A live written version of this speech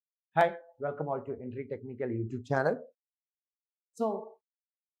Hi, welcome all to Entri Technical YouTube channel. So,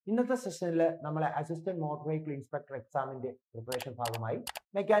 ഇന്നത്തെ സെഷനിൽ നമ്മളെ അസിസ്റ്റന്റ് മോട്ടോർ വെഹിക്കിൾ ഇൻസ്പെക്ടർ എക്സാമിന്റെ preparation ഭാഗമായി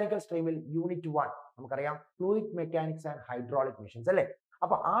മെക്കാനിക്കൽ സ്ട്രീമിൽ യൂണിറ്റ് 1 നമുക്കറിയാം fluid mechanics and hydraulic machines അല്ലേ.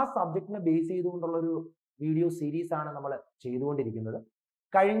 അപ്പൊ ആ സബ്ജക്റ്റിനെ ബേസ് ചെയ്തുകൊണ്ടുള്ള ഒരു വീഡിയോ സീരീസ് ആണ് നമ്മൾ ചെയ്തുകൊണ്ടിരിക്കുന്നത്.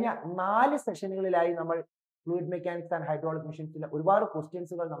 കഴിഞ്ഞ 4 സെഷനുകളിലായി നമ്മൾ ഫ്ലൂയിഡ് മെക്കാനിക്സ് ആൻഡ് ഹൈഡ്രോളിക് മെഷീൻസിലെ ഒരുപാട്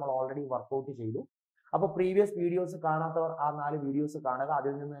ക്വസ്റ്റ്യൻസുകൾ നമ്മൾ ഓൾറെഡി വർക്ക്ഔട്ട് ചെയ്തു. അപ്പോൾ പ്രീവിയസ് വീഡിയോസ് കാണാത്തവർ ആ 4 വീഡിയോസ് കാണുക,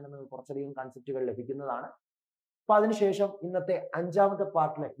 അതിൽ നിന്ന് തന്നെ കുറച്ചധികം കൺസെപ്റ്റുകൾ ലഭിക്കുന്നതാണ്. അപ്പൊ അതിനുശേഷം ഇന്നത്തെ 5ാമത്തെ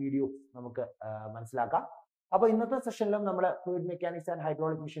പാർട്ടിലെ വീഡിയോ നമുക്ക് മനസ്സിലാക്കാം. അപ്പൊ ഇന്നത്തെ സെഷനിലും നമ്മൾ ഫ്ലൂയിഡ് മെക്കാനിക്സ് ആൻഡ്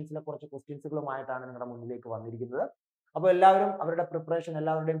ഹൈഡ്രോളിക് മെഷീൻസിലെ കുറച്ച് ക്വസ്റ്റ്യൻസുകളുമായിട്ടാണ് നിങ്ങളുടെ മുന്നിലേക്ക് വന്നിരിക്കുന്നത്. അപ്പോൾ എല്ലാവരുടെയും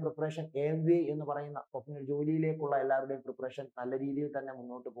പ്രിപ്പറേഷൻ AMVI എന്ന് പറയുന്ന പ്രൊഫഷണൽ ജോലിയിലേക്കുള്ള എല്ലാവരുടെയും പ്രിപ്പറേഷൻ നല്ല രീതിയിൽ തന്നെ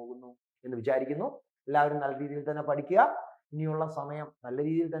മുന്നോട്ട് പോകുന്നു എന്ന് വിചാരിക്കുന്നു. എല്ലാവരും നല്ല രീതിയിൽ തന്നെ പഠിക്കുക, ഇനിയുള്ള സമയം നല്ല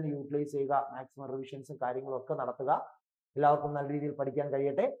രീതിയിൽ തന്നെ യൂട്ടിലൈസ് ചെയ്യുക, മാക്സിമം റിവിഷൻസും കാര്യങ്ങളും ഒക്കെ നടത്തുക. എല്ലാവർക്കും നല്ല രീതിയിൽ പഠിക്കാൻ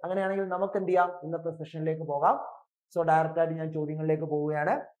കഴിയട്ടെ. അങ്ങനെയാണെങ്കിൽ നമുക്ക് എന്ത് ചെയ്യാം, ഇന്നത്തെ സെഷനിലേക്ക് പോകാം. സോ ഡയറക്റ്റ് ആയിട്ട് ഞാൻ ചോദ്യങ്ങളിലേക്ക്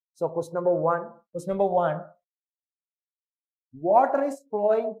പോവുകയാണ്. So question number 1, water is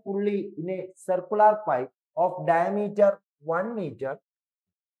flowing fully in A circular pipe off diameter 1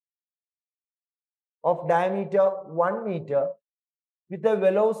 meter with a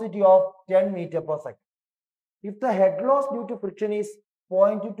velocity of 10 meter per second. If the head loss due to friction is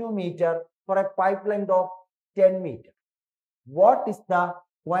 0.2 meter for a pipe length of 10 meter, what is the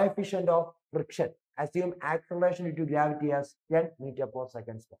coefficient of friction? Assume acceleration due to gravity as 10 meter per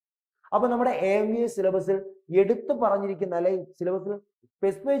second square. അപ്പോൾ നമ്മുടെ AMVI സിലബസിൽ എടുത്തു പറഞ്ഞിരിക്കുന്ന അല്ലെങ്കിൽ സിലബസിൽ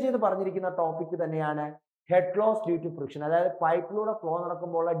specify ചെയ്ത് പറഞ്ഞിരിക്കുന്ന topic തന്നെയാണ് head loss due to friction. അതായത് പൈപ്പിലൂടെ ഫ്ലോ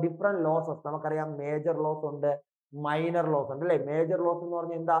നടക്കുമ്പോൾ ഡിഫറെന്റ് ലോസസ് നമുക്കറിയാം. മേജർ ലോസ് ഉണ്ട്, മൈനർ ലോസ് ഉണ്ട് അല്ലെ. മേജർ ലോസ് എന്ന്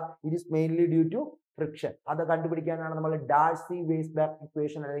പറഞ്ഞാൽ എന്താ? It is mainly due to friction. അത് കണ്ടുപിടിക്കാനാണ് നമ്മൾ ഡാർസി വെയ്സ്ബാക്ക്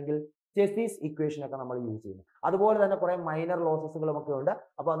ഇക്വേഷൻ അല്ലെങ്കിൽ ചെസീസ് ഇക്വേഷൻ ഒക്കെ നമ്മൾ യൂസ് ചെയ്യുന്നത്. അതുപോലെ തന്നെ കുറെ മൈനർ ലോസസുകളും ഒക്കെ ഉണ്ട്.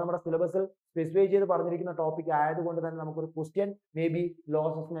 അപ്പോൾ അത് നമ്മുടെ സിലബസിൽ സ്പെസിഫൈ ചെയ്ത് പറഞ്ഞിരിക്കുന്ന ടോപ്പിക് ആയതുകൊണ്ട് തന്നെ നമുക്കൊരു question may be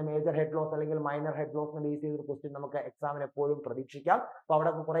ലോസസിനെ major head loss അല്ലെങ്കിൽ മൈനർ ഹെഡ് ലോസിനെ ബേസ് ചെയ്തൊരു ക്വസ്റ്റ്യൻ നമുക്ക് എക്സാമിന് എപ്പോഴും പ്രതീക്ഷിക്കാം. അപ്പോൾ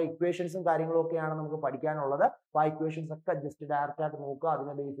അവിടെ കുറെ ഇക്വേഷൻസും കാര്യങ്ങളും ഒക്കെയാണ് നമുക്ക് പഠിക്കാനുള്ളത്. അപ്പോൾ ആ ഇക്വേഷൻസ് ഒക്കെ ജസ്റ്റ് ഡയറക്റ്റ് ആയിട്ട് നോക്കുക,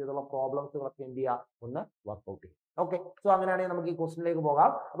 അതിനെ ബേസ് ചെയ്തുള്ള പ്രോബ്ലംസുകളൊക്കെ എന്ത് ചെയ്യുക, ഒന്ന് വർക്ക്ഔട്ട് ചെയ്യുക. ഓക്കെ, സോ അങ്ങനെയാണെങ്കിൽ നമുക്ക് ഈ ക്വസ്റ്റിനിലേക്ക് പോകാം.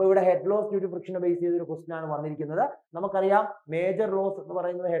 അപ്പോൾ ഇവിടെ head loss due to ഫ്രിക്ഷനെ base ചെയ്തൊരു ക്വസ്റ്റൻ ആണ് വന്നിരിക്കുന്നത്. നമുക്കറിയാം മേജർ ലോസ് എന്ന്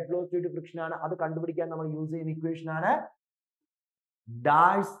പറയുന്നത് head loss due to friction ആണ്. അത് കണ്ടുപിടിക്കാൻ നമ്മൾ യൂസ് ചെയ്യുന്ന ഇക്വേഷൻ ആണ്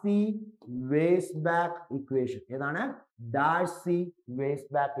ഡാർസി വെയ്സ്ബാക്ക് ഇക്വേഷൻ. ഏതാണ്? Darcy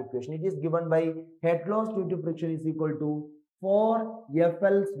വെയ്സ്ബാക്ക് equation. It is given by head loss due to friction is equal to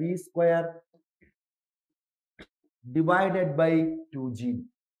 4FLV² divided by 2G.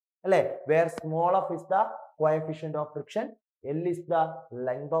 അല്ലേ? Where small f is the coefficient of friction, L is the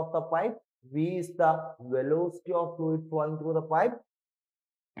length of the pipe, V is the velocity of fluid flowing through the pipe,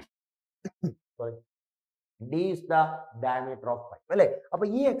 sorry, D is the diameter of pipe. അല്ലേ? അപ്പൊ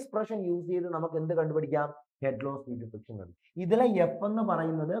ഈ expression use ചെയ്ത് നമുക്ക് എന്ത് കണ്ടുപിടിക്കാം? Head loss due to friction ആണ്. ഇതിലെ F എന്ന്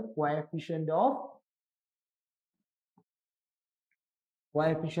പറയുന്നത് കോഎഫിഷ്യന്റ്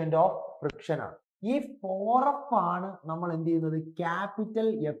ഓഫ് ഫ്രിക്ഷൻ ആണ്. ഈ 4F ആണ് നമ്മൾ എന്ത് ചെയ്യുന്നത്? ക്യാപിറ്റൽ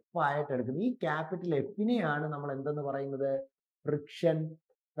F ആയിട്ട് എടുക്കുന്നത്. ഈ ക്യാപിറ്റൽ Fനെയാണ് നമ്മൾ എന്തെന്ന് പറയുന്നത്? ഫ്രിക്ഷൻ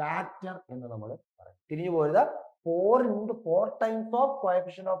ഫാക്ടർ എന്ന് നമ്മൾ പറയും. തിരിഞ്ഞു പോയത് 4 times of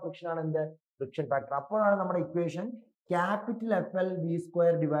coefficient of friction ആണ് എന്ത്? Friction factor. അപ്പോഴാണ് നമ്മുടെ equation capital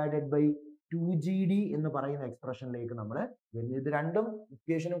FLV² divided by 2GD എന്ന് പറയുന്ന എക്സ്പ്രഷനിലേക്ക് നമ്മൾ വരുന്നത്. ഇത് രണ്ടും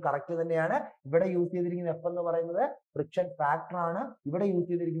ഇക്വേഷനും കറക്റ്റ് തന്നെയാണ്. ഇവിടെ യൂസ് ചെയ്തിരിക്കുന്ന F എന്ന് പറയുന്നത് ഫ്രിക്ഷൻ ഫാക്ടർ ആണ്. ഇവിടെ യൂസ്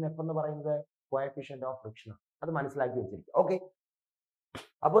ചെയ്തിരിക്കുന്ന F എന്ന് പറയുന്നത് കോഎഫിഷ്യന്റ് ഓഫ് ഫ്രിക്ഷൻ. അത് മനസ്സിലാക്കി വെച്ചിരിക്കും. ഓക്കെ,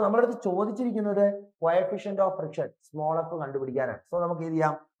 അപ്പോൾ നമ്മുടെ അടുത്ത് ചോദിച്ചിരിക്കുന്നത് coefficient of friction small f കണ്ടുപിടിക്കാനാണ്. So നമുക്ക് എന്ത്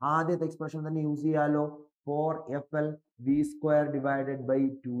ചെയ്യാം? ആദ്യത്തെ എക്സ്പ്രഷൻ തന്നെ യൂസ് ചെയ്യാലോ. 4FLV² ഡിവൈഡഡ് ബൈ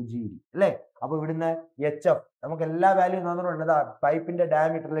 2GD അല്ലേ. അപ്പൊ ഇവിടുന്ന് HF നമുക്ക് എല്ലാ വാല്യൂ തന്നിട്ടുണ്ട്. പൈപ്പിന്റെ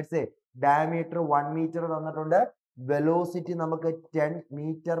diameter, let's say diameter 1 meter തന്നിട്ടുണ്ട്. വെലോസിറ്റി നമുക്ക് 10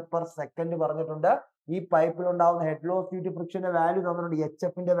 meter per second പറഞ്ഞിട്ടുണ്ട്. ഈ പൈപ്പിൽ ഉണ്ടാവുന്ന head loss due to ഫ്രിക്ഷന്റെ value തന്നിട്ടുണ്ട്.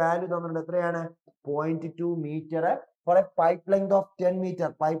 HFന്റെ വാല്യൂ തന്നിട്ടുണ്ട്. എത്രയാണ്? 0.2 meter four A pipe length of 10 meter.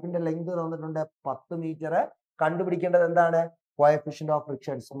 പൈപ്പിന്റെ ലെങ്ത് തന്നിട്ടുണ്ട് 10 meter. കണ്ടുപിടിക്കേണ്ടത് എന്താണ്? കോഎഫിഷ്യന്റ് ഓഫ്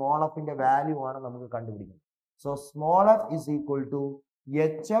ഫ്രിക്ഷൻ സ്മോൾ എഫിന്റെ വാല്യൂ ആണ് നമുക്ക് കണ്ടുപിടിക്കുന്നത്. So small f is equal to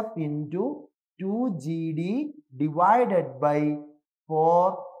HF into 2GD divided by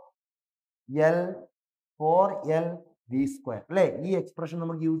 4LV² അല്ലേ. ഈ എക്സ്പ്രഷൻ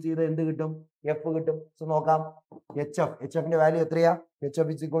നമുക്ക് യൂസ് ചെയ്ത് എന്ത് കിട്ടും? F കിട്ടും. സോ നോക്കാം. HFന്റെ വാല്യൂ എത്രയാ? HF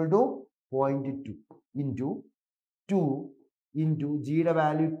is equal to 0.2 into 2 into G യുടെ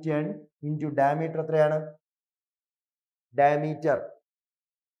വാല്യൂ 10 into ഡയമീറ്റർ എത്രയാണ്? ഡയമീറ്റർ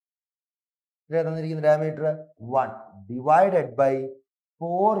തന്നിരിക്കുന്ന diameter 1 divided by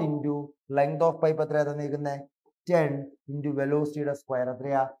 4 into length of pipe എത്രയാ തന്നിരിക്കുന്നത്? 10 into വെലോസിറ്റിയുടെ സ്ക്വയർ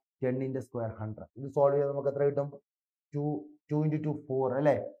എത്രയാ? 10 into square 100. This solve ചെയ്താൽ നമുക്ക് എത്ര കിട്ടും? 2 into 2 4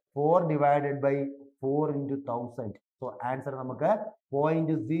 അല്ലേ? 4 divided by 4 into 1000. So answer നമുക്ക്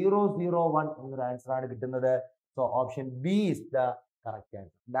 0.001 എന്നൊരു ആൻസർ ആണ് കിട്ടുന്നത്. So option B is the correct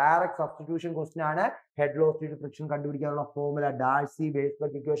answer. Direct substitution question ആണ്. Head loss due to friction കണ്ടുപിടിക്കാനുള്ള formula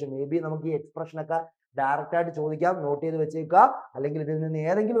Darcy-Weisbach equation. May be നമുക്ക് ഈ എക്സ്പ്രഷൻ ഒക്കെ ഡയറക്റ്റ് ആയിട്ട് ചോദിക്കാം, നോട്ട് ചെയ്ത് വെച്ചേക്കുക, അല്ലെങ്കിൽ ഇതിൽ നിന്ന്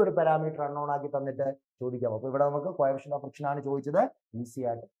ഏതെങ്കിലും ഒരു പാരാമീറ്റർ അൺനോൺ ആക്കി തന്നിട്ട് ചോദിക്കാം. അപ്പോൾ ഇവിടെ നമുക്ക് കോഎഫിഷ്യന്റ് ഓഫ് ഫ്രിക്ഷൻ ആണ് ചോദിച്ചത്, ഈസി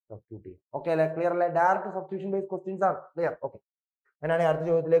ആയിട്ട് സബ്സ്റ്റിറ്റ്യൂട്ട് ചെയ്യാം. ഓക്കെ അല്ലേ? ക്ലിയർ അല്ലേ? ഡയറക്റ്റ് സബ്സ്റ്റിറ്റ്യൂഷൻ ബേസ്ഡ് ക്വസ്റ്റ്യൻസ് ആണ്. ക്ലിയർ? ഓക്കെ. അങ്ങനെയാണെങ്കിൽ അടുത്ത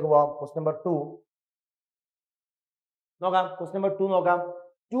ചോദ്യത്തിലേക്ക് പോവാം. ക്വസ്റ്റ്യൻ നമ്പർ 2 നോക്കാം. ക്വസ്റ്റ്യൻ നമ്പർ 2 നോക്കാം.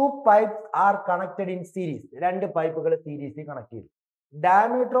 2 pipes are connected in series. രണ്ട് പൈപ്പുകൾ സീരീസിൽ കണക്ട് ചെയ്തു.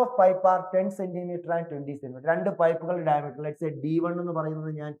 Diameter of pipe are 10 cm and 20 cm. രണ്ട് പൈപ്പുകൾ ഡയമീറ്റർ, ലെറ്റ്സ് സേ D1 എന്ന്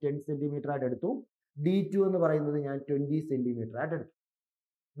പറയുന്നത് ഞാൻ 10 cm ആയിട്ട് എടുത്തു, D2 എന്ന് പറയുന്നത് ഞാൻ 20 cm ആയിട്ട് എടുത്തു.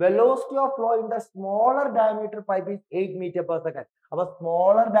 Velocity of flow in the smaller diameter pipe is 8 meter per second. അപ്പോൾ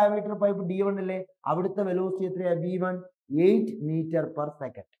സ്മോളർ ഡയമീറ്റർ പൈപ്പ് D1 അല്ലേ, അവിടുത്തെ വെലോസിറ്റി എത്രയാ? V1 8 meter per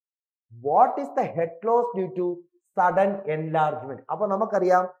second. What is the head loss due to sudden enlargement? അപ്പോൾ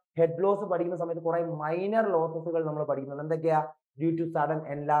നമുക്കറിയാം head loss പഠിക്കുന്ന സമയത്ത് കുറെ minor ലോസസുകൾ നമ്മൾ പഠിക്കുന്നുണ്ട്. എന്തൊക്കെയാ? Due to sudden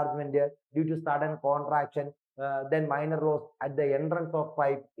enlargement, due to sudden contraction, then minor loss at the entrance of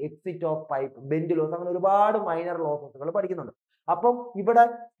pipe, exit of pipe, bend loss, അങ്ങനെ ഒരുപാട് മൈനർ ലോസസുകൾ പഠിക്കുന്നുണ്ട്. അപ്പം ഇവിടെ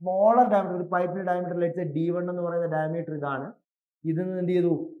സ്മോളർ ഡയമീറ്റർ, ഒരു പൈപ്പിന്റെ ഡയമീറ്റർ ലെറ്റ്സ് D1 എന്ന് പറയുന്ന ഡയമീറ്റർ ഇതാണ്. ഇതിൽ നിന്ന് എന്ത്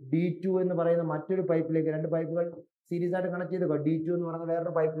ചെയ്തു? D2 എന്ന് പറയുന്ന മറ്റൊരു പൈപ്പിലേക്ക്, രണ്ട് പൈപ്പുകൾ സീരീസ് ആയിട്ട് കണക്ട് ചെയ്തു. D2 എന്ന് പറയുന്ന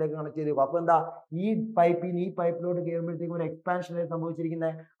വേറൊരു പൈപ്പിലേക്ക് കണക്ട് ചെയ്തു. അപ്പൊ എന്താ? ഈ പൈപ്പിൽ ഈ പൈപ്പിലോട്ട് കയറുമ്പോഴത്തേക്കും ഒരു എക്സ്പാൻഷൻ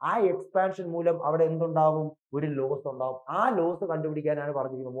സംഭവിച്ചിരിക്കുന്നത്. ആ എക്സ്പാൻഷൻ മൂലം അവിടെ എന്തുണ്ടാവും? ഒരു ലോസ് ഉണ്ടാവും. ആ ലോസ് കണ്ടുപിടിക്കാനാണ്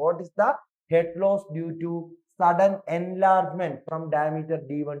പറഞ്ഞിരിക്കുന്നത്. What is the head loss due to sudden enlargement from diameter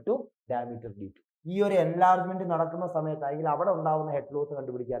D1 to diameter D2. ഈ ഒരു എൻലാർജ്മെന്റ് നടക്കുന്ന സമയത്താണെങ്കിൽ അവിടെ ഉണ്ടാവുന്ന ഹെഡ് ലോസ്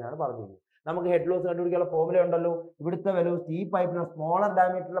കണ്ടുപിടിക്കാനാണ് പറഞ്ഞിരിക്കുന്നത്. നമുക്ക് ഹെഡ് ലോസ് കണ്ടുപിടിക്കാനുള്ള ഫോർമുല ഉണ്ടല്ലോ. ഇവിടുത്തെ വെലോസിറ്റി, ഈ പൈപ്പിലെ സ്മോളർ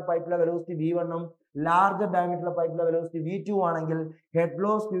ഡയമീറ്ററിലെ പൈപ്പിലെ വെലോസിറ്റി V1 ഉം ലാർജർ ഡയമീറ്ററിലെ പൈപ്പിലെ വെലോസിറ്റി V2 ആണെങ്കിൽ head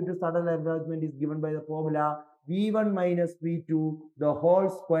loss due to sudden enlargement is given by the formula V1 minus V2 the whole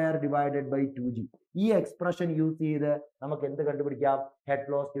square divided by 2g. ഈ expression use ചെയ്ത് നമുക്ക് എന്ത് കണ്ടുപിടിക്കാം? Head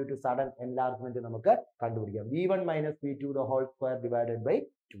loss due to sudden enlargement നമുക്ക് കണ്ടുപിടിക്കാം. V1 minus V2 the whole square divided by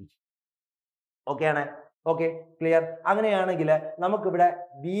 2g. Okay ആണ്? Okay, clear? അങ്ങനെയാണെങ്കിൽ നമുക്കിവിടെ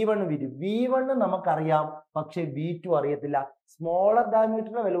V1 നമുക്കറിയാം, പക്ഷെ V2 അറിയത്തില്ല. സ്മോളർ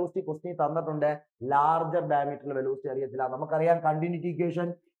ഡയമീറ്ററിന്റെ വെലോസിറ്റി ക്വസ്റ്റ്യൻ തന്നിട്ടുണ്ട്, ലാർജർ ഡയമീറ്ററിന്റെ വെലോസിറ്റി അറിയത്തില്ല. നമുക്കറിയാം continuity equation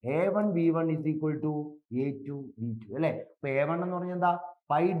A1 V1 is equal to A2 V2 അല്ലേ? അപ്പൊ A1 എന്ന് പറഞ്ഞാൽ എന്താ?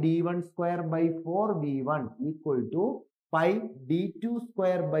 pi D1 square by 4 V1 equal to pi D2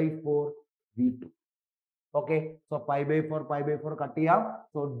 square by 4 V2. Okay, so pi by 4 cut ചെയ്യാം.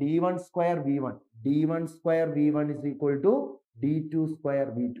 So D1 square V1 is equal to D2 square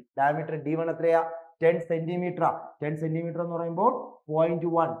V2. Diameter D1 എത്രയാ? 10 centimeter. 10 centimeter എന്ന് പറയുമ്പോൾ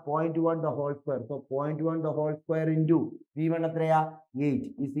 0.1 the whole square. So 0.1 the whole square into V1 എത്രയാ? 8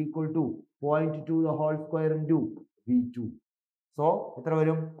 is equal to 0.2 the whole square into V2. So എത്ര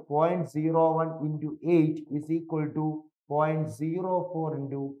വരും? 0.01 into 8 is equal to 0.04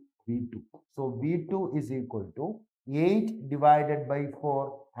 into V2. So V2 is equal to 8 divided by 4.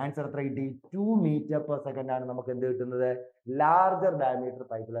 Answer എത്ര കിട്ടി? 2 meter per second ആണ് നമുക്ക് എന്ത് കിട്ടുന്നത്? Larger diameter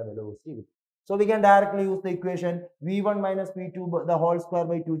പൈപ്പിലെ velocity കിട്ടും. So we can directly use the equation V1 minus V2 the whole square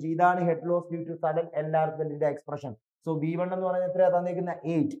by 2g. ഇതാണ് head loss due to sudden എൻലാർജ്മെന്റിന്റെ expression. So V1 എന്ന് പറയുന്നത് എത്രയാ തന്നിരിക്കുന്ന?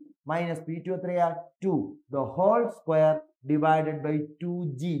 8 minus V2 എത്രയാ? 2 the whole square divided by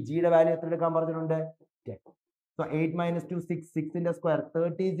 2g. g യുടെ value എത്ര എടുക്കാൻ പറഞ്ഞിട്ടുണ്ട്? 10. So 8 minus 2 6 in the square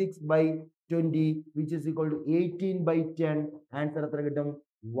 36 by 20 which is equal to 18 by 10. Answer എത്ര കിട്ടും?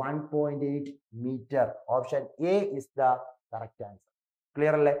 1.8 meter. Option A is the correct answer.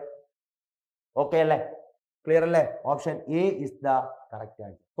 Clear അല്ലേ? Okay അല്ലേ? Clear അല്ലേ? Option A is the correct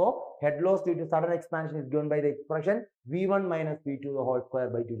answer. So head loss due to sudden expansion is given by the expression V1 minus V2 the whole square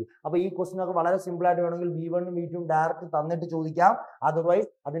by 2g. അപ്പോൾ ഈ question ഒക്കെ വളരെ simple ആയിട്ട് വേണമെങ്കിൽ V1 ഉം V2 ഉം direct തന്നിട്ട് ചോദിക്കാം. അതർവൈസ്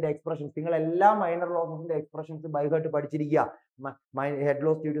അതിന്റെ എക്സ്പ്രഷൻസ് നിങ്ങൾ എല്ലാ minor ലോസസിന്റെ expressions by heart പഠിച്ചിരിക്കുക. Head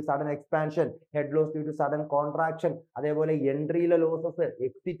loss due to sudden expansion, head loss due to sudden contraction, അതേപോലെ എൻട്രിയിലെ ലോസസ്,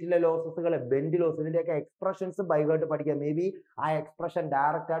 എക്സിറ്റിലെ ലോസസുകൾ, ബെൻഡ് ലോസ്, ഇതിന്റെയൊക്കെ എക്സ്പ്രഷൻസ് ബൈ ഹാർട്ട് പഠിക്കുക. മേ ബി ആ എക്സ്പ്രഷൻ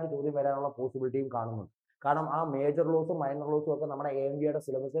ഡയറക്റ്റ് ആയിട്ട് ചോദ്യം വരാനുള്ള പോസിബിലിറ്റിയും കാണുന്നുണ്ട്. കാരണം ആ മേജർ ലോസും മൈനർ ലോസും ഒക്കെ നമ്മുടെ AMVIയുടെ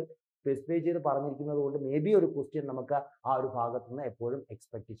സിലബസിൽ സ്പെസിഫൈ ചെയ്ത് പറഞ്ഞിരിക്കുന്നത് കൊണ്ട് മേ ബി ഒരു ക്വസ്റ്റ്യൻ നമുക്ക് ആ ഒരു ഭാഗത്ത് നിന്ന് എപ്പോഴും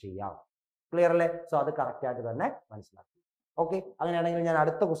എക്സ്പെക്ട് ചെയ്യാം. ക്ലിയർ അല്ലേ? സോ അത് കറക്റ്റ് ആയിട്ട് തന്നെ മനസ്സിലാക്കി. ഓക്കെ, അങ്ങനെയാണെങ്കിൽ ഞാൻ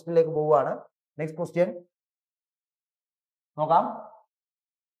അടുത്ത ക്വസ്റ്റ്യനിലേക്ക് പോവുകയാണ്. നെക്സ്റ്റ് ക്വസ്റ്റ്യൻ നോക്കാം.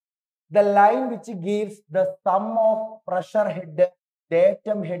 The line which gives the sum of pressure head,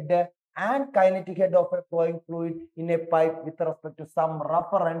 datum head and kinetic head of a flowing fluid in a pipe with respect to some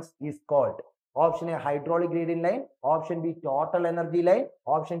reference is called. Option A, hydraulic gradient line. Option B, total energy line.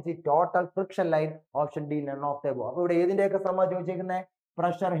 Option C, total friction line. Option D, none of the above. അപ്പോൾ ഇവിടെ ഏതിന്റെയൊക്കെ സമ്മ ചോദിച്ചേക്കുന്നത്?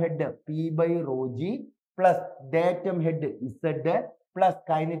 Pressure head P/ρg plus datum head Z plus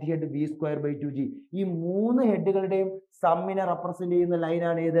kinetic head V²/2g. ഈ മൂന്ന് ഹെഡുകളുടെയും സമ്മിനെ represent ചെയ്യുന്ന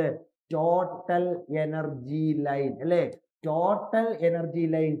ലൈനാണ് ഏത്? Total energy line അല്ലേ? Total energy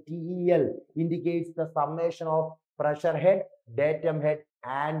line TEL indicates the summation of pressure head, datum head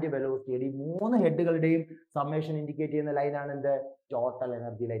and velocity. ഈ മൂന്ന് ഹെഡുകളുടെയും സമ്മേഷൻ ഇൻഡിക്കേറ്റ് ചെയ്യുന്ന ലൈനാണ് എന്ത്? Total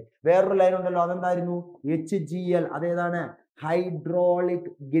energy line. വേറൊരു ലൈൻ ഉണ്ടല്ലോ, അതെന്തായിരുന്നു? HGL. അതേതാണ്? Hydraulic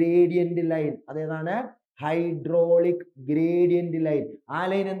gradient line. അതേതാണ്? Hydraulic gradient line. ആ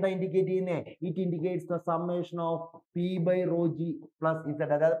ലൈൻ എന്താ ഇൻഡിക്കേറ്റ് ചെയ്യുന്നത്? It indicates the summation of P/ρg plus Z.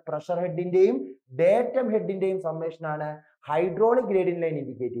 അതായത് പ്രഷർ ഹെഡിന്റെയും ഡാറ്റം ഹെഡിന്റെയും സമ്മേഷൻ ആണ് ഹൈഡ്രോളിക് ഗ്രേഡിയന്റ് ലൈൻ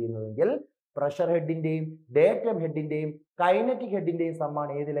ഇൻഡിക്കേറ്റ് ചെയ്യുന്നതെങ്കിൽ പ്രഷർ ഹെഡിന്റെയും ഡാറ്റം ഹെഡിന്റെയും കൈനറ്റിക് ഹെഡിന്റെയും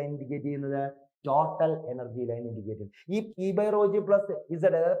സമ്മാണ് ഏത് ലൈൻ ഇൻഡിക്കേറ്റ് ചെയ്യുന്നത്? ടോട്ടൽ എനർജി ലൈൻ ഇൻഡിക്കേറ്റ് ചെയ്യും. ഈ P/ρg പ്ലസ് Z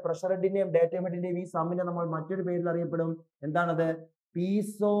അതായത് പ്രഷർ ഹെഡിന്റെയും ഡാറ്റം ഹെഡിന്റെയും ഈ സമ്മിനെ നമ്മൾ മറ്റൊരു പേരിൽ അറിയപ്പെടും. എന്താണത്?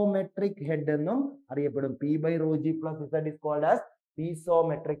 പീസോമെട്രിക് ഹെഡ് എന്നും അറിയപ്പെടും. P/ρg plus Z is called as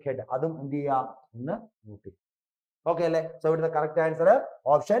piezometric head. അതും എന്ത് ചെയ്യാം? ഒന്ന് നോട്ട് ചെയ്യാം. ഓക്കെ അല്ലേ? സോ ഇവിടുത്തെ correct answer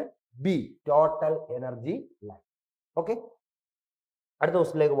option B, total energy line. Okay, അടുത്ത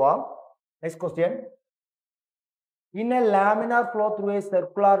ക്വസ്റ്റിലേക്ക് പോവാം. Next question. In a laminar flow through a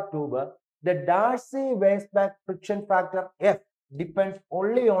circular tube, the Darcy wasteback friction factor F depends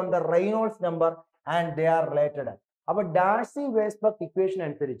only on the Reynolds number and they are related. അപ്പോൾ Darcy വേസ്റ്റ്ബക്ക് equation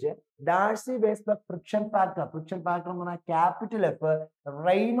അനുസരിച്ച് Darcy വേസ്റ്റ്ബക്ക് friction factor എന്ന് പറഞ്ഞാൽ capital F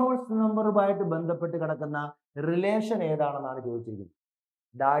Reynolds നമ്പറുമായിട്ട് ബന്ധപ്പെട്ട് കിടക്കുന്ന relation ഏതാണെന്നാണ് ചോദിച്ചിരിക്കുന്നത്.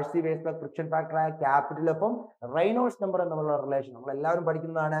 Darcy വേസ്റ്റ്ബക്ക് friction factor ആയ capital എഫും Reynolds number എന്നുള്ള റിലേഷൻ നമ്മൾ എല്ലാവരും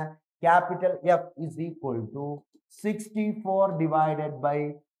പഠിക്കുന്നതാണ്. Capital F is equal to 64 divided by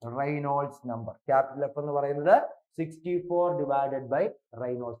Reynolds number. Capital F എന്ന് പറയുന്നത് 64 divided by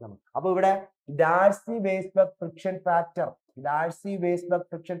Reynolds number. അപ്പോൾ ഇവിടെ ഡാർസി വേസ്റ്റ്ബക്ക് ഫ്രിക്ഷൻ ഫാക്ടർ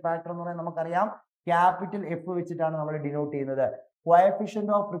എന്ന് പറയുന്നത് നമുക്കറിയാം ക്യാപിറ്റൽ F വെച്ചിട്ടാണ് നമ്മൾ ഡിനോട്ട് ചെയ്യുന്നത്.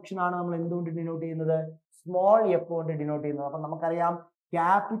 കോഎഫിഷ്യന്റ് ഓഫ് ഫ്രിക്ഷൻ ആണ് നമ്മൾ എന്തുകൊണ്ട് ഡിനോട്ട് ചെയ്യുന്നത്? സ്മോൾ f കൊണ്ട് ഡിനോട്ട് ചെയ്യുന്നത്. അപ്പോൾ നമുക്കറിയാം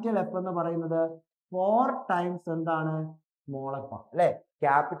ക്യാപിറ്റൽ F എന്ന് പറയുന്നത് 4 ടൈംസ് എന്താണ്? സ്മോൾ എഫ് ആണ് അല്ലെ?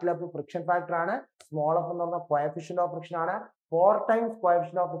 ക്യാപിറ്റൽ എഫ് ഫ്രിക്ഷൻ ഫാക്ടർ ആണ്. സ്മോൾ എഫ് എന്ന് പറഞ്ഞാൽ കോഎഫിഷ്യന്റ് ഓഫ് ഫ്രിക്ഷൻ ആണ്. 4 ടൈംസ്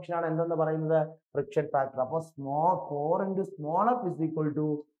കോഎഫിഷ്യന്റ് ഓഫ് ഫ്രിക്ഷൻ ആണ് എന്തെന്ന് പറയുന്നത്? Friction factor. അപ്പോൾ 4 into small f is equal to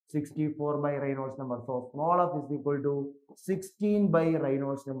 64 by Reynolds number. So small f is equal to 16 by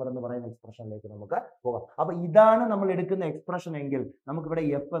Reynolds number എന്ന് പറയുന്ന എക്സ്പ്രഷനിലേക്ക് നമുക്ക് പോകാം. അപ്പൊ ഇതാണ് നമ്മൾ എടുക്കുന്ന എക്സ്പ്രഷൻ എങ്കിൽ നമുക്ക് ഇവിടെ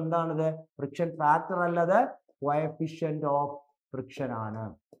എഫ് എന്താണത്? ഫ്രിക്ഷൻ ഫാക്ടർ അല്ലത് കോഎഫിഷ്യന്റ് ഓഫ് ഫ്രിക്ഷൻ ആണ്.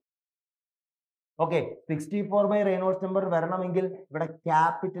 ഓക്കെ, 64 by Reynolds number വരണമെങ്കിൽ ഇവിടെ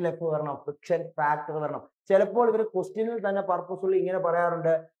ക്യാപിറ്റൽ എഫ് വരണം, ഫ്രിക്ഷൻ ഫാക്ടർ വരണം. ചിലപ്പോൾ ഇവർ ക്വസ്റ്റ്യനിൽ തന്നെ പർപ്പസ്ഫുള്ളി ഇങ്ങനെ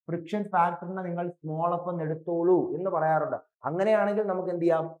പറയാറുണ്ട്, ഫ്രിക്ഷൻ ഫാക്ടറിനെ നിങ്ങൾ സ്മോൾ എഫ് എന്ന് എടുത്തോളൂ എന്ന് പറയാറുണ്ട്. അങ്ങനെയാണെങ്കിൽ നമുക്ക് എന്ത്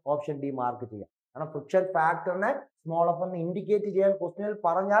ചെയ്യാം? ഓപ്ഷൻ ഡി മാർക്ക് ചെയ്യാം. കാരണം ഫ്രിക്ഷൻ ഫാക്ടറിനെ സ്മോൾ എഫ് എന്ന് ഇൻഡിക്കേറ്റ് ചെയ്യാൻ ക്വസ്റ്റ്യനിൽ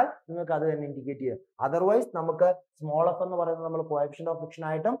പറഞ്ഞാൽ നിങ്ങൾക്ക് അത് തന്നെ ഇൻഡിക്കേറ്റ് ചെയ്യാം. അതർവൈസ് നമുക്ക് സ്മോൾ എഫ് എന്ന് പറയുന്നത് നമ്മൾ കോഎഫിഷ്യന്റ് ഓഫ് ഫ്രിക്ഷൻ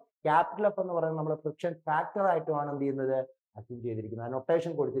ആയിട്ടും ക്യാപിറ്റൽ എഫ് എന്ന് പറയുന്നത് നമ്മൾ ഫ്രിക്ഷൻ ഫാക്ടർ ആയിട്ടുമാണ് എന്ത് ചെയ്യുന്നത്? അസ്യൂം ചെയ്തിരിക്കുന്നത്,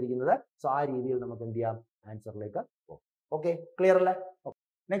 നൊട്ടേഷൻ കൊടുത്തിരിക്കുന്നത്. സോ ആ രീതിയിൽ നമുക്ക് എന്ത് ചെയ്യാം? ആൻസറിലേക്ക് പോകാം. ഓക്കെ, ക്ലിയർ അല്ലേ?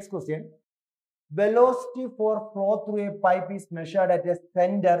 Next question. Velocity for flow through a pipe is measured at a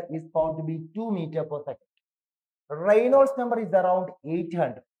center is found to be 2 meters per second. Reynolds number is around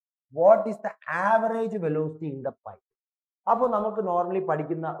 800. What is the average velocity in the pipe? അപ്പോൾ നമുക്ക് normally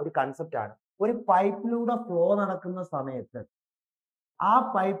പഠിക്കുന്ന ഒരു concept ആണ്, ഒരു പൈപ്പിലൂടെ flow നടക്കുന്ന സമയത്ത് ആ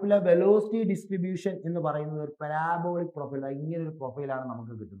പൈപ്പിലെ velocity distribution എന്ന് പറയുന്നത് ഒരു പാരാബോളിക് പ്രൊഫൈൽ. ഇങ്ങനെ ഒരു പ്രൊഫൈലാണ്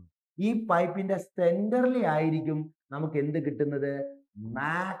നമുക്ക് കിട്ടുന്നത്. ഈ പൈപ്പിന്റെ സെന്ററിൽ ആയിരിക്കും നമുക്ക് എന്ത് കിട്ടുന്നത്?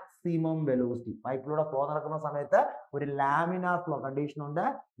 Maximum velocity. പൈപ്പിലൂടെ ഫ്ലോ നടക്കുന്ന സമയത്ത് ഒരു ലാമിനാർ ഫ്ലോ കണ്ടീഷൻ ഉണ്ട്.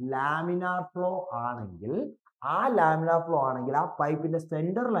 ലാമിനാർ ഫ്ലോ ആണെങ്കിൽ ആ പൈപ്പിന്റെ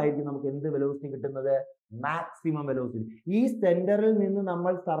സെന്ററിലായിരിക്കും നമുക്ക് എന്ത് വെലോസിറ്റി കിട്ടുന്നത്? Maximum velocity. ഈ സെന്ററിൽ നിന്ന്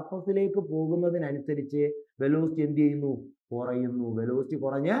നമ്മൾ സർഫസിലേക്ക് പോകുന്നതിനനുസരിച്ച് വെലോസിറ്റി എന്ത് ചെയ്യുന്നു? കുറയുന്നു. വെലോസിറ്റി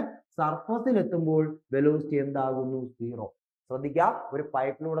കുറഞ്ഞ് സർഫസിൽ എത്തുമ്പോൾ വെലോസിറ്റി എന്താകുന്നു? 0. ശ്രദ്ധിക്കുക, ഒരു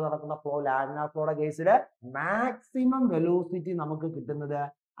പൈപ്പിലൂടെ നടക്കുന്ന ഫ്ലോ, ലാമിനാർ ഫ്ലോയുടെ കേസിൽ മാക്സിമം വെലോസിറ്റി നമുക്ക് കിട്ടുന്നത്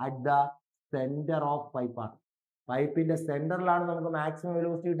അറ്റ് ദ സെന്റർ ഓഫ് പൈപ്പാണ്. പൈപ്പിന്റെ സെന്ററിലാണ് നമുക്ക് മാക്സിമം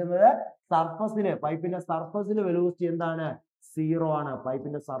വെലോസിറ്റി കിട്ടുന്നത്. പൈപ്പിന്റെ സർഫസിൽ വെലോസിറ്റി എന്താണ്? 0 ആണ്.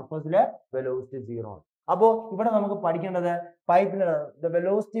 പൈപ്പിന്റെ സർഫസിൽ വെലോസിറ്റി 0 ആണ്. അപ്പോ ഇവിടെ നമുക്ക് പഠിക്കേണ്ടത് പൈപ്പിന്റെ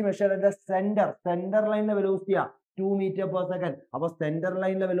velocity measure in the centre ലൈനിലെ വെലോസിറ്റിയാ 2 meters per second. അപ്പൊ സെന്റർ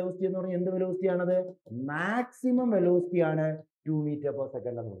ലൈനിലെ വെലോസിറ്റി എന്ന് പറഞ്ഞാൽ എന്ത് വെലോസിറ്റി ആണത്? മാക്സിമം വെലോസിറ്റി ആണ് 2 meters per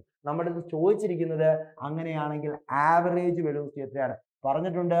second എന്ന് പറയുന്നത്. നമ്മുടെ ഇത് ചോദിച്ചിരിക്കുന്നത് അങ്ങനെയാണെങ്കിൽ ആവറേജ് വെലോസിറ്റി എത്രയാണ്?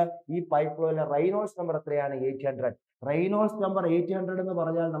 പറഞ്ഞിട്ടുണ്ട്. ഈ പൈപ്പ് ഫ്ലോയിലെ റെയ്നോൾഡ്സ് നമ്പർ എത്രയാണ്? 800. റെയ്നോൾഡ്സ് നമ്പർ 800 എന്ന്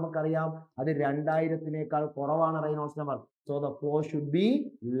പറഞ്ഞാൽ നമുക്കറിയാം അത് 2000-നേക്കാൾ കുറവാണ് Reynolds number. So the flow should be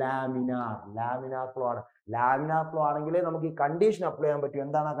laminar. Laminar flow ആണ്. ലാമിനാർ ഫ്ലോ ആണെങ്കിൽ നമുക്ക് ഈ കണ്ടീഷൻ അപ്ലൈ ചെയ്യാൻ പറ്റും.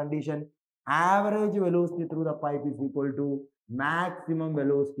 എന്താണ് ആ condition? Average velocity through the pipe is equal to maximum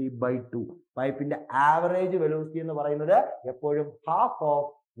velocity by 2. പൈപ്പിന്റെ ആവറേജ് വെലോസിറ്റി എന്ന് പറയുന്നത് എപ്പോഴും ഹാഫ് ഓഫ്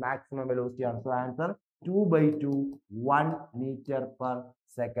മാക്സിമം വെലോസിറ്റി ആണ്. So answer 2/2, 1 meter per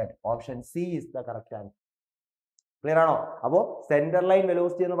second. Option C is the correct answer. Clear ആണോ? അപ്പോ സെന്റർ ലൈൻ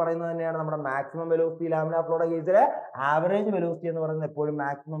വെലോസിറ്റി എന്ന് പറയുന്നത് തന്നെയാണ് നമ്മുടെ മാക്സിമം വെലോസിറ്റി. ലാമിനാർ ഫ്ലോയുടെ കേസിൽ ആവറേജ് വെലോസിറ്റി എന്ന് പറയുന്നത് എപ്പോഴും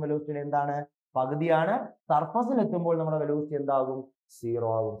മാക്സിമം വെലോസിറ്റിയുടെ എന്താണ്? പകുതിയാണ്. സർഫസിൽ എത്തുമ്പോൾ നമ്മുടെ വെലോസിറ്റി എന്താകും? 0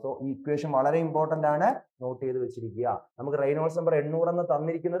 ആകും. സോ ഈ ഇക്വേഷൻ വളരെ ഇമ്പോർട്ടന്റ് ആണ്, നോട്ട് ചെയ്ത് വെച്ചിരിക്കുക. നമുക്ക് റെയ്നോൾഡ്സ് നമ്പർ 800 എന്ന്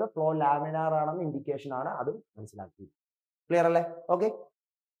തന്നിരിക്കുന്നത് ഫ്ലോ ലാമിനാർ ആണെന്ന് ഇൻഡിക്കേഷൻ ആണ്, അതും മനസ്സിലാക്കി. ക്ലിയർ അല്ലേ? Okay.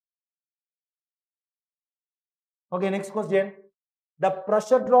 Okay, next question. The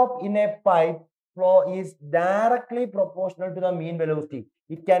pressure drop in a pipe flow is directly proportional to the mean velocity.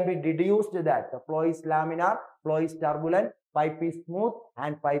 It can be deduced that the flow is laminar, flow is turbulent, pipe is smooth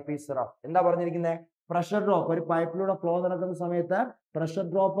and pipe is rough. എന്താ പറഞ്ഞിരിക്കുന്നത്? Pressure drop. ഒരു പൈപ്പിലൂടെ flow നടക്കുന്ന സമയത്ത് pressure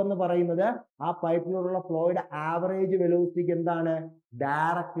drop എന്ന് പറയുന്നത് ആ പൈപ്പിലൂടെയുള്ള ഫ്ലോയുടെ average വെലോസിറ്റിക്ക് എന്താണ്?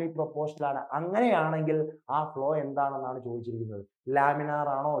 ഡയറക്ട്ലി പ്രൊപ്പോർഷണൽ ആണ്. അങ്ങനെയാണെങ്കിൽ ആ ഫ്ലോ എന്താണെന്നാണ് ചോദിച്ചിരിക്കുന്നത്. ലാമിനാർ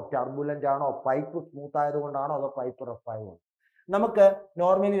ആണോ, ടർബുലന്റ് ആണോ, പൈപ്പ് സ്മൂത്ത് ആയതുകൊണ്ടാണോ, അതോ പൈപ്പ് റഫ് ആയതുകൊണ്ടോ? നമുക്ക്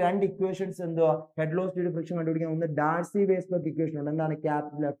നോർമലി രണ്ട് ഇക്വേഷൻസ് എന്തുവാ? Head loss due to friction കണ്ടുപിടിക്കാൻ. ഒന്ന് ഡാർസി വേസ്ബർഗ് ഇക്വേഷൻ ഉണ്ട്. എന്താണ്?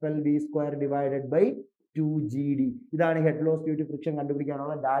 Capital FL_V² divided by 2GD. ഇതാണ് head loss due to friction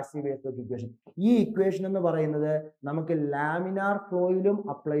കണ്ടുപിടിക്കാനുള്ള ഡാർസി വേസ്ബർഗ് ഇക്വേഷൻ. ഈ ഇക്വേഷൻ എന്ന് പറയുന്നത് നമുക്ക് ലാമിനാർ ഫ്ലോയിലും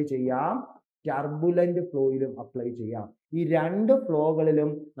അപ്ലൈ ചെയ്യാം, ടർബുലന്റ് ഫ്ലോയിലും അപ്ലൈ ചെയ്യാം. ഈ രണ്ട് ഫ്ലോകളിലും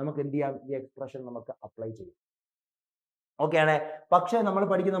നമുക്ക് എന്ത് ചെയ്യാം? ഈ എക്സ്പ്രഷൻ നമുക്ക് അപ്ലൈ ചെയ്യാം. ഓക്കെ ആണ്. പക്ഷെ നമ്മൾ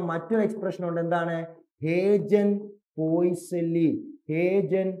പഠിക്കുന്ന മറ്റൊരു എക്സ്പ്രഷൻ ഉണ്ട്. എന്താണ്?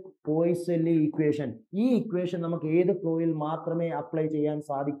 ഹേജൻ-പോയ്സെല്ലി ഇക്വേഷൻ. ഈ ഇക്വേഷൻ നമുക്ക് ഏത് ഫ്ലോയിൽ മാത്രമേ അപ്ലൈ ചെയ്യാൻ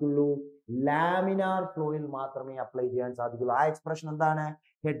സാധിക്കുള്ളൂ? ലാമിനാർ ഫ്ലോയിൽ മാത്രമേ അപ്ലൈ ചെയ്യാൻ സാധിക്കുള്ളൂ. ആ എക്സ്പ്രഷൻ എന്താണ്?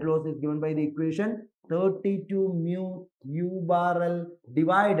 Head loss is given by the equation 32 mu u bar L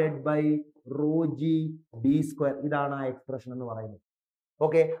divided by ρg d². ഇതാണ് ആ എക്സ്പ്രഷൻ എന്ന് പറയുന്നത്.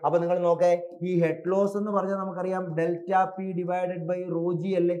 ഓക്കെ. അപ്പൊ നിങ്ങൾ നോക്കേ, ഈ ഹെഡ് ലോസ് എന്ന് പറഞ്ഞാൽ നമുക്കറിയാം ΔP ഡിവൈഡഡ് ബൈ ρg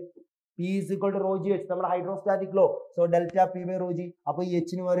അല്ലേ? P is equal to ρg H, നമ്മുടെ hydrostatic law. So ΔP by ρg. അപ്പൊ ഈ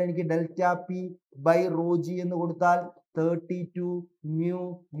H ന് പകരം എനിക്ക് ΔP ബൈ ρg എന്ന് കൊടുത്താൽ 32 mu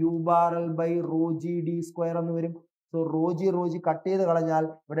u bar L by ρg d² എന്ന് വരും. സോ ρg കട്ട് ചെയ്ത് കളഞ്ഞാൽ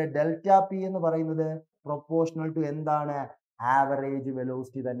ഇവിടെ ΔP എന്ന് പറയുന്നത് പ്രൊപ്പോർഷണൽ ടു എന്താണ്? ആവറേജ്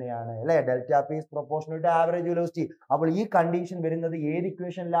വെലോസിറ്റി തന്നെയാണ് അല്ലെ? ΔP is proportional to average velocity. അപ്പോൾ ഈ കണ്ടീഷൻ വരുന്നത് ഏത്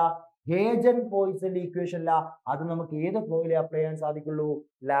ഇക്വേഷനിലാ? ഹേജൻ-പോയ്സെല്ലി ഇക്വേഷനിലാ. അത് നമുക്ക് ഏത് ഫ്ലോയിലെ അപ്ലൈ ചെയ്യാൻ സാധിക്കുള്ളൂ?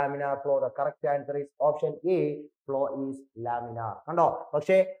 Laminar flow. The correct answer is option A, flow is laminar. കണ്ടോ?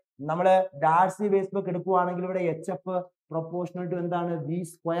 പക്ഷേ നമ്മള് ഡാർസി വേസ്ബർഗ് എടുക്കുവാണെങ്കിൽ ഇവിടെ HF പ്രൊപ്പോർഷണൽ ടു എന്താണ്?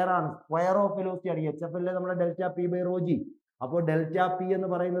 V² ആണ്. സ്ക്വയർ ഓഫ് വെലോസിറ്റി ആണ്. HF അല്ലേ നമ്മുടെ ΔP ബൈ ρg. അപ്പോൾ ΔP എന്ന്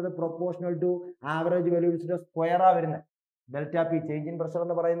പറയുന്നത് പ്രൊപ്പോർഷണൽ ടു ആവറേജ് വെലോസിറ്റിയുടെ സ്ക്വയറാ വരുന്നത്. ΔP ചേഞ്ച് ഇൻ പ്രഷർ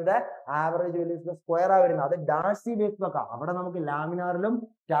എന്ന് പറയുന്നത് ആവറേജ് വെലോസിറ്റിയുടെ സ്ക്വയറാ വരുന്നത്. അത് ഡാർസി വേസ്ബർഗ്. അവിടെ നമുക്ക് ലാമിനാറിലും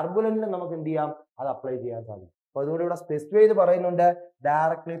ടർബുലന്റിലും നമുക്ക് എന്ത് ചെയ്യാം? അത് അപ്ലൈ ചെയ്യാൻ സാധിക്കും. അപ്പൊ അതുകൊണ്ട് ഇവിടെ സ്പെസിഫൈ ചെയ്ത് പറയുന്നുണ്ട്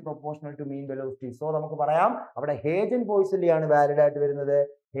directly proportional to mean velocity. So നമുക്ക് പറയാം അവിടെ ഹേജൻ-പോയ്സെല്ലി ആണ് വാലിഡ് ആയിട്ട് വരുന്നത്.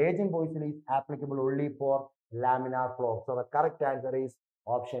 ഹേജൻ-പോയ്സെല്ലി is applicable only for laminar flow. So the correct answer is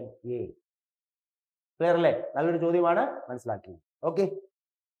option A. Clear അല്ലേ? നല്ലൊരു ചോദ്യമാണ്, മനസ്സിലാക്കി. ഓക്കെ.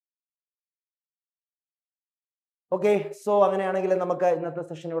 ഓക്കെ. സോ അങ്ങനെയാണെങ്കിൽ നമുക്ക് ഇന്നത്തെ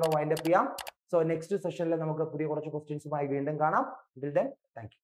സെഷൻ ഇവിടെ വൈൻഡ് അപ്പ് ചെയ്യാം. സോ നെക്സ്റ്റ് സെഷനിൽ നമുക്ക് പുതിയ കുറച്ച് ക്വസ്റ്റ്യൻസുമായി വീണ്ടും കാണാം. Till then, thank you.